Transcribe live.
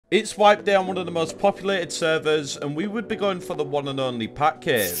It's wipe day on one of the most populated servers, and we would be going for the one and only Pack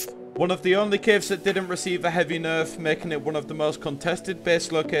Cave. One of the only caves that didn't receive a heavy nerf, making it one of the most contested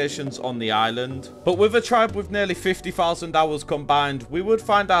base locations on the island. But with a tribe with nearly 50,000 hours combined, we would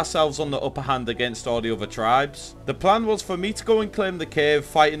find ourselves on the upper hand against all the other tribes. The plan was for me to go and claim the cave,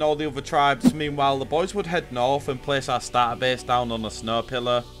 fighting all the other tribes. Meanwhile, the boys would head north and place our starter base down on a snow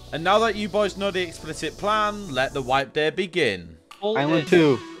pillar. And now that you boys know the explicit plan, let the wipe day begin. Island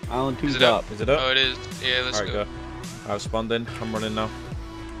 2. Island 2's up. Is it up? Oh, it is. Yeah, let's Alright, go. I've spawned in. I'm running now.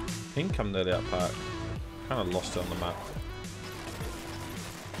 I think I'm nearly at Park. Kind of lost it on the map.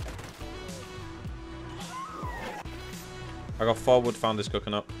 I got forward, found this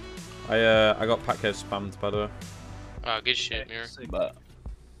cooking up. I got Pack Cave spammed, by the way. Oh, good shit, Mirror. But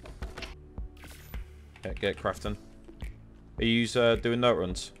Get crafting. Are you doing note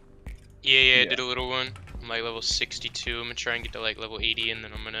runs? Yeah, I did a little one. I'm like level 62. I'm gonna try and get to like level 80, and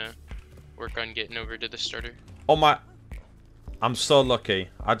then I'm gonna work on getting over to the starter. Oh my... I'm so lucky.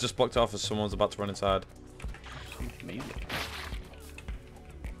 I just blocked it off as someone's about to run inside. amazing.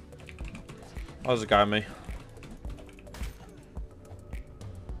 Oh, there's a guy on me.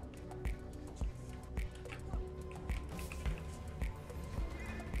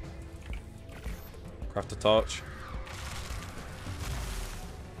 Craft a torch.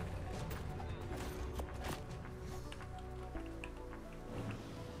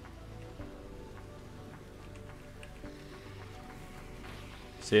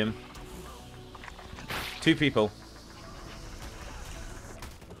 See him. 2 people.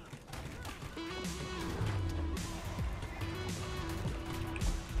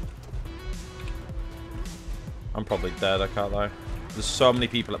 I'm probably dead, I can't lie. There's so many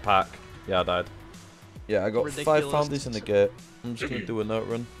people at Pack. Yeah, I died. Yeah, I got Ridiculous. 5 foundies in the gate. I'm just gonna do a note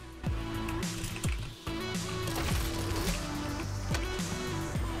run.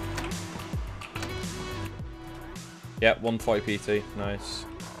 Yeah, 140 PT. Nice.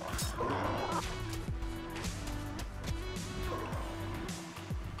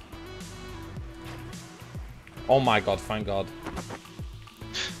 Oh my god, thank god.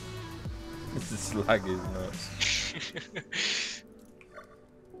 This lag is nuts.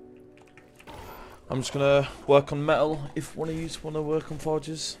 I'm just gonna work on metal if one of you want to work on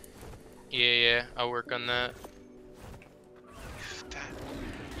forges. Yeah, I'll work on that.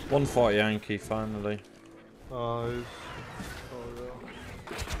 140 Yankee, finally. Nice. Oh, yeah.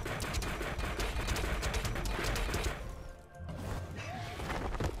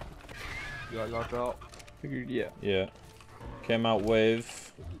 Yeah, I got out. Figured, yeah. Yeah. Came out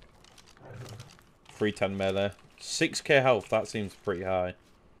with 310 melee. 6k health, that seems pretty high.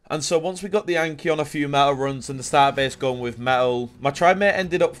 And so once we got the Anki on a few metal runs and the starter base going with metal, my tribe mate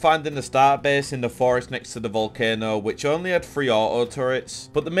ended up finding the starter base in the forest next to the volcano, which only had 3 auto turrets.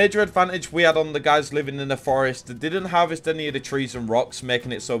 But the major advantage we had on the guys living in the forest, they didn't harvest any of the trees and rocks,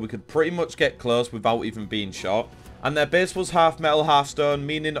 making it so we could pretty much get close without even being shot. And their base was half metal, half stone,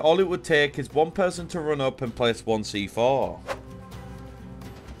 meaning all it would take is one person to run up and place 1 C4.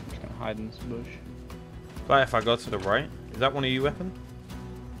 Just gonna hide in this bush. But if I go to the right, is that one of you weapons?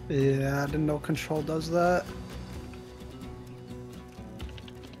 Yeah, I didn't know control does that.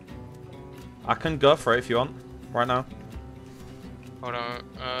 I can go for it if you want, right now. Hold on.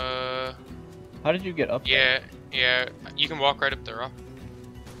 How did you get up there? Yeah. You can walk right up the rock.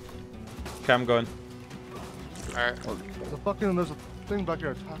 Okay, I'm going. Alright. There's a thing back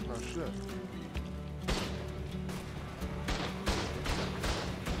here attacking our shit.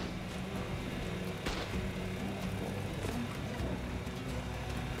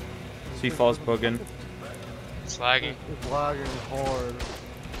 C4's bugging. It's lagging. It's lagging hard.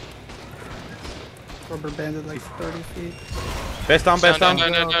 Rubber banded like 30 feet. Base down, base down.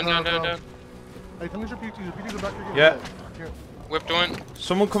 Down. Hey, tell me your PTs. Your PTs are back here. Yeah. I can't. Whipped one.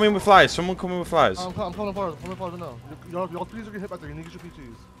 Someone come in with flies. Someone come in with flies. I'm coming forward. I'm coming forward now. Y'all please are getting hit back there. You need to get your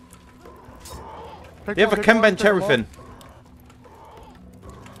PTs. You have a chem bench, everything.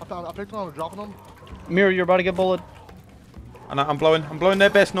 I picked one. I'm dropping them. Mirror, you're about to get bullet. And I'm blowing their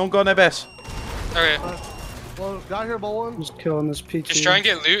base. No one go on their base. Okay. Well, guy here bowling. Just killing this PT. Just try and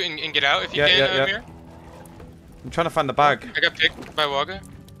get loot and get out if you can, yeah. Mirror. I'm trying to find the bag. I got picked by Waga.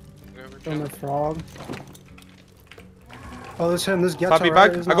 Killing the frog. Oh, this him. This gets Fabby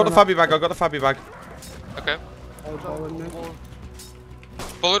bag. I got the Fabby bag. I got the Fabby bag. Okay. Bowling.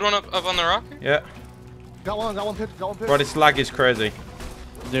 Bullet one up on the rock? Yeah. Got one picked. Bro, this lag is crazy.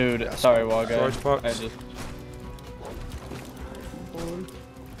 Dude, sorry, Waga. Storage box. I just...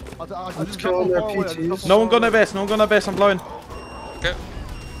 I just killing their got one PTs. No one go on their base. No one go on their base. I'm blowing. Okay.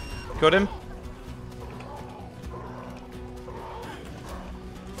 Got him.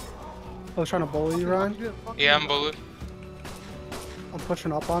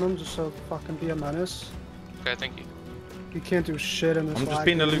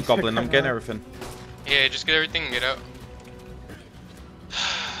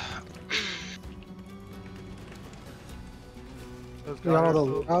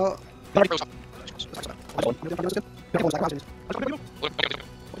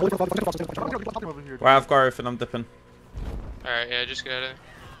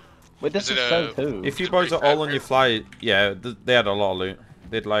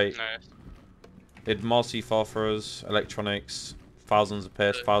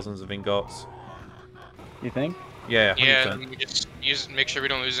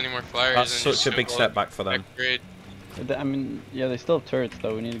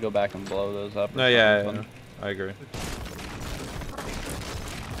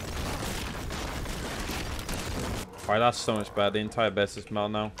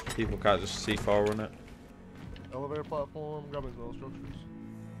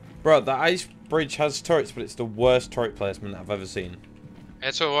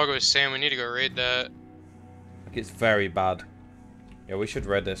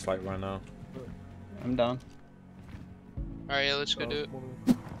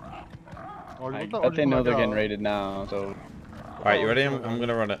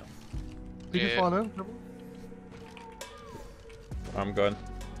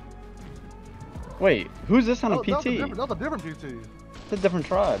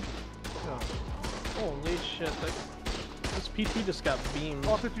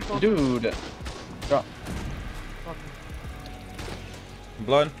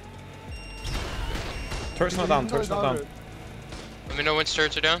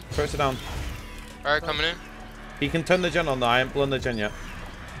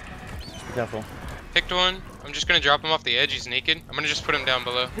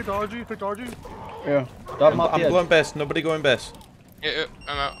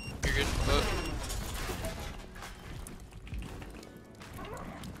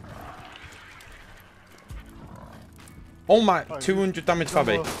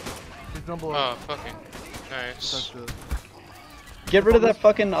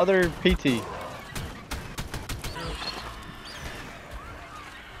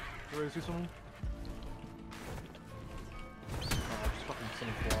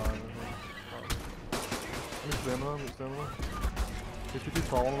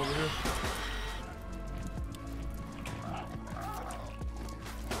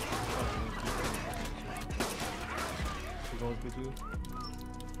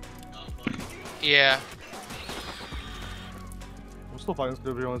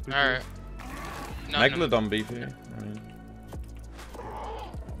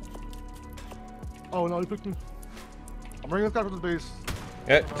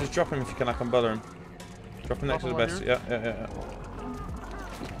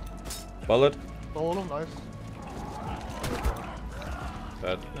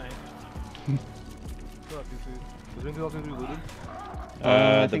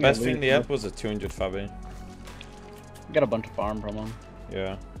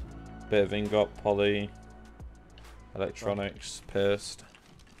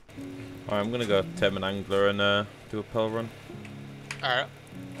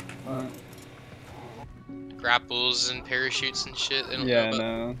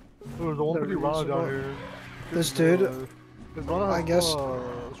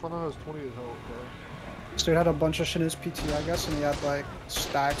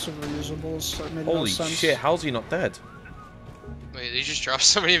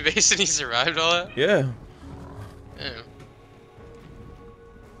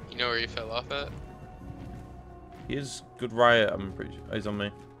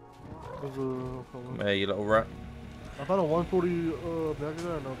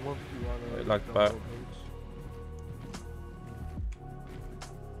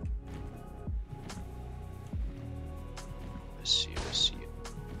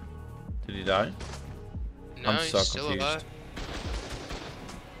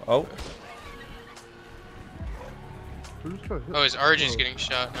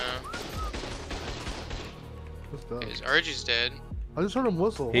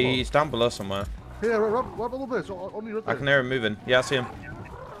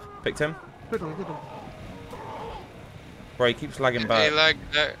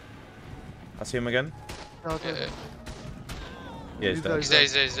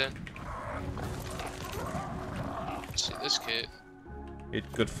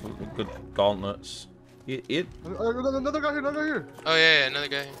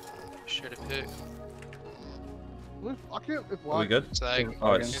 I can't. It's Are we lag. good? It's like,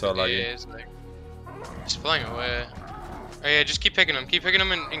 Oh, it's so yeah, laggy. it's like, it's flying away. Oh yeah, just keep picking him. Keep picking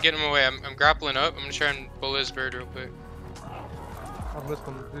him and getting him away. I'm grappling up. I'm gonna try and bully his bird real quick. I missed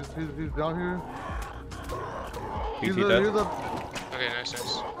him. He's down here. He's dead. Okay, nice.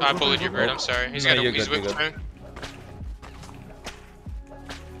 I bullied your bird. I'm sorry. He's No, got you're a he's good, whip you're good. turn.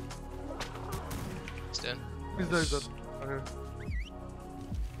 He's dead. He's dead. Okay.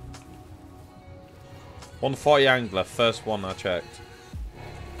 140 angler, first one I checked.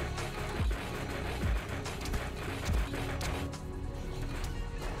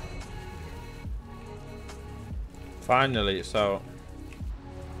 Finally, it's out.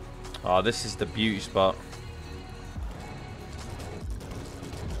 Oh, this is the beauty spot.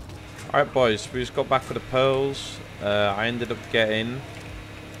 Alright boys, we just got back for the pearls. I ended up getting...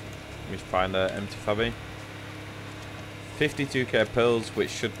 Let me find an empty fabby. 52k pearls, which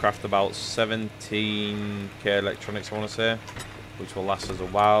should craft about 17k electronics, I want to say, which will last us a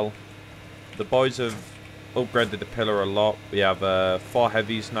while. The boys have upgraded the pillar a lot. We have 4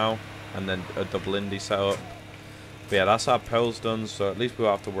 heavies now, and then a double indie setup. But yeah, that's our pearls done, so at least we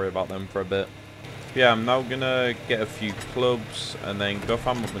won't have to worry about them for a bit. But yeah, I'm now gonna get a few clubs and then go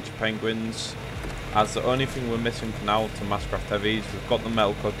farm a bunch of penguins. As the only thing we're missing for now to mass craft heavies, we've got the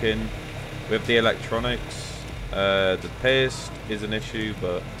metal cooking, we have the electronics. The paste is an issue,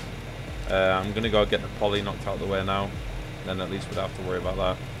 but I'm gonna go get the poly knocked out of the way now. Then at least we don't have to worry about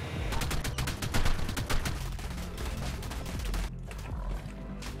that.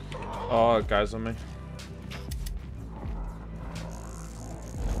 Oh, guys on me.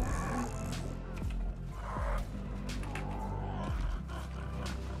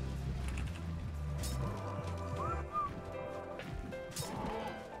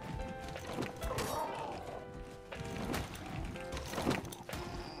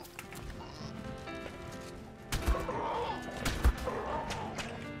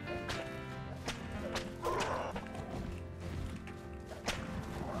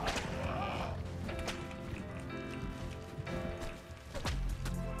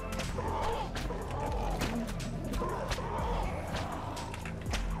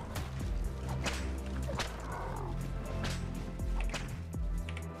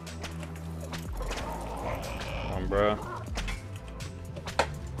 Bro.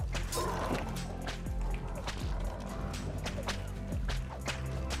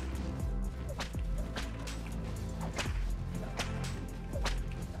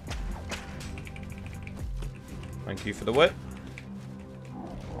 Thank you for the whip.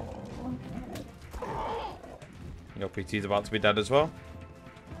 Your PT's about to be dead as well.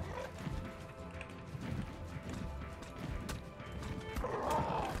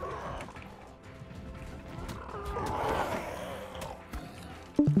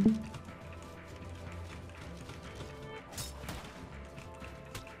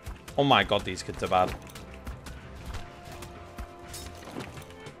 Oh my god, these kids are bad.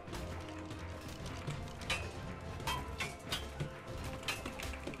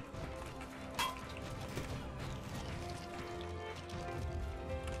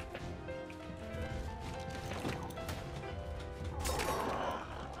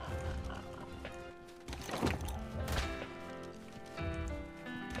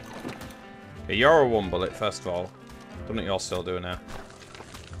 Okay, you're a 1 bullet, first of all. Don't know what you're still doing now.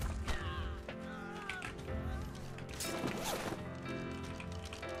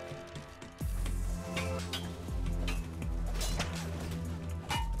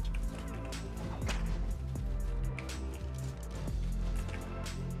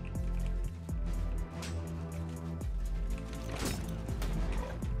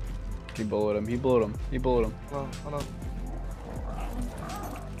 He bullied him. He bullied him. He bullied him. No, I know.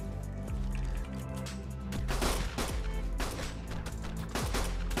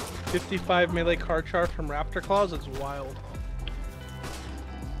 $55 melee card chart from Raptor Claws. It's wild.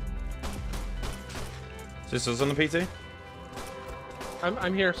 Is this us on the PT?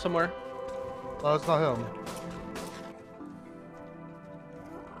 I'm here somewhere. No, it's not him.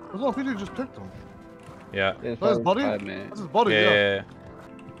 There's no PJ just picked him. Yeah. It's That's his buddy? 5 minutes. That's his buddy, yeah. Yeah.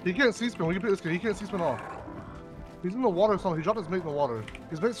 He can't see-spin. We can pick this kid. He can't see-spin off. He's in the water or something. He dropped his mate in the water.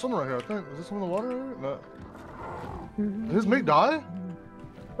 His mate's swimming right here, I think. Is this one in the water? No. Did his mate die?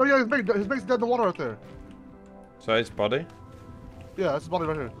 Oh yeah, his mate's dead in the water right there. So his body? Yeah, that's his body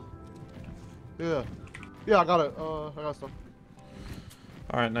right here. Yeah. Yeah, I got it. I got stuff.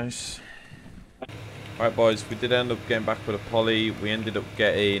 Alright, nice. Alright boys, we did end up getting back with a poly. We ended up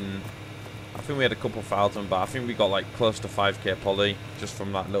getting... I think we had a couple thousand, but I think we got like close to 5k poly just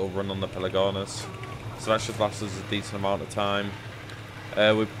from that little run on the Pelagonas. So that should last us a decent amount of time.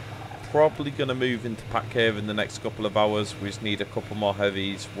 We probably going to move into Pack Cave in the next couple of hours. We just need a couple more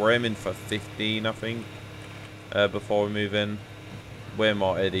heavies. We're aiming for 15, I think, before we move in. Way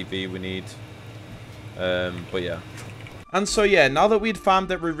more ADV we need. But yeah. And so yeah, now that we'd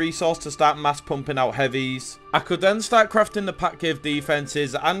farmed every resource to start mass pumping out heavies, I could then start crafting the Pack Cave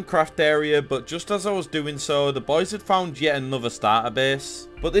defenses and craft area, but just as I was doing so, the boys had found yet another starter base.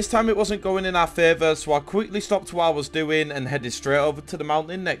 But this time it wasn't going in our favour, so I quickly stopped what I was doing and headed straight over to the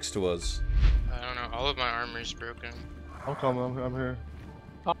mountain next to us. I don't know, all of my armor is broken. I'm coming, I'm here.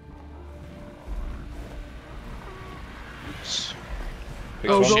 Oops.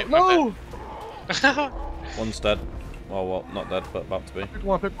 Oh, shit, no! One's dead. Well, not dead, but about to be. Pick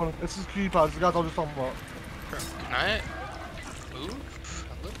one. It's his keypad, it's the guys I was just talking about. Can I move?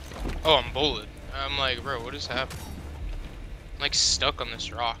 Oh, I'm bullet. I'm like, bro, what is happening? I'm like stuck on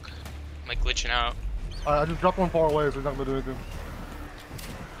this rock. I'm like glitching out. I just dropped one far away, so he's not gonna do anything.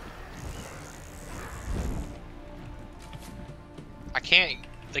 I can't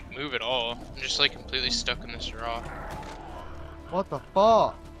like move at all. I'm just like completely stuck in this rock. What the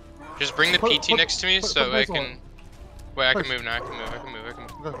fuck? Just bring the PT next to me so I can. Wait, I can Place. move now. I can move.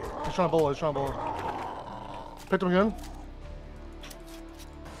 Okay. He's trying to bullet, Picked him again.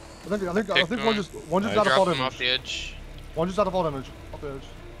 I think one just out of fall Drop him damage. off the edge. One just out of fall damage. Off the edge.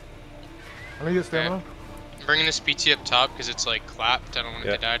 I need to get stamina. Okay. I'm bringing this PT up top because it's like clapped. I don't want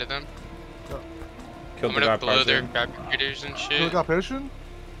it to die to them. Killed I'm the guy gonna blow their partying. fabricators and Kill shit. the guy patient?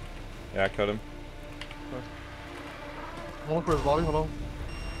 Yeah, I killed him. I'm looking for his body, hold on.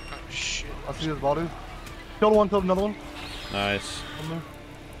 Oh shit. I see his body. Killed one, killed another one. Nice.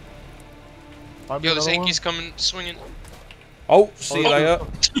 Yo, this Yankee's coming, swinging. Oh, see you later.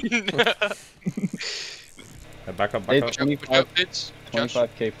 Hey, Yeah, back up. Watch out, Fitz. Josh.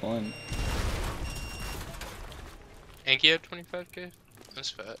 25k flint. Yankee had 25k? That's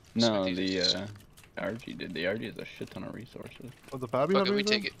fat. No, That's the what RG did. The RG has a shit ton of resources. Was the Fabby Fuck it, we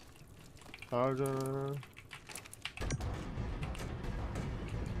take it.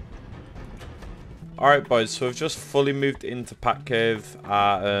 Alright boys, so we've just fully moved into Pack Cave.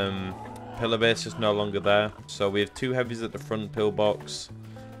 Our pillar base is no longer there. So we have 2 heavies at the front pillbox.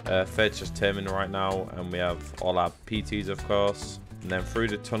 Fate's just taming right now, and we have all our PTs of course. And then through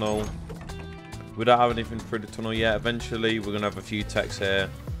the tunnel, we don't have anything through the tunnel yet. Eventually we're going to have a few techs here.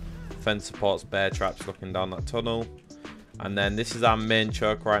 Fence supports, bear traps looking down that tunnel. And then this is our main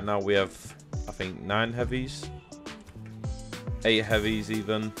choke right now. We have, I think, 9 heavies. 8 heavies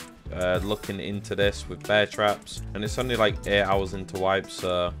even. Looking into this with bear traps, and it's only like 8 hours into wipe,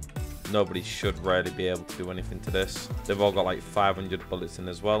 so nobody should really be able to do anything to this. They've all got like 500 bullets in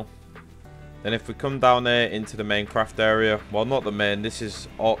as well. Then if we come down here into the main craft area, well, not the main, this is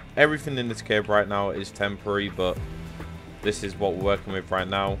all, everything in this cave right now is temporary, but this is what we're working with right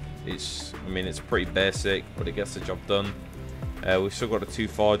now. It's, I mean, it's pretty basic, but it gets the job done. We've still got the 2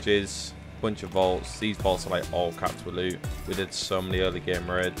 forges, bunch of vaults. These vaults are like all capped with loot. We did so many early game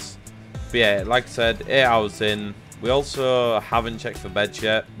raids. But yeah, like I said, 8 hours in. We also haven't checked for beds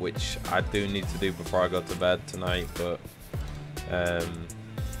yet, which I do need to do before I go to bed tonight. But yeah,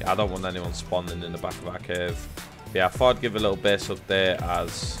 I don't want anyone spawning in the back of our cave. But yeah, I thought I'd give a little base update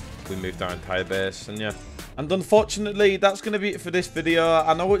as we moved our entire base, and yeah. And unfortunately, that's going to be it for this video.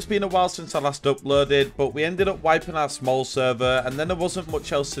 I know it's been a while since I last uploaded, but we ended up wiping our small server, and then there wasn't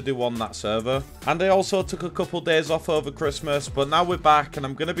much else to do on that server. And I also took a couple days off over Christmas, but now we're back, and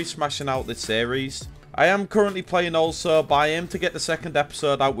I'm going to be smashing out this series. I am currently playing also, but I aim to get the second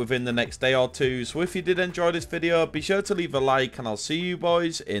episode out within the next day or 2. So if you did enjoy this video, be sure to leave a like, and I'll see you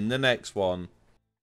boys in the next one.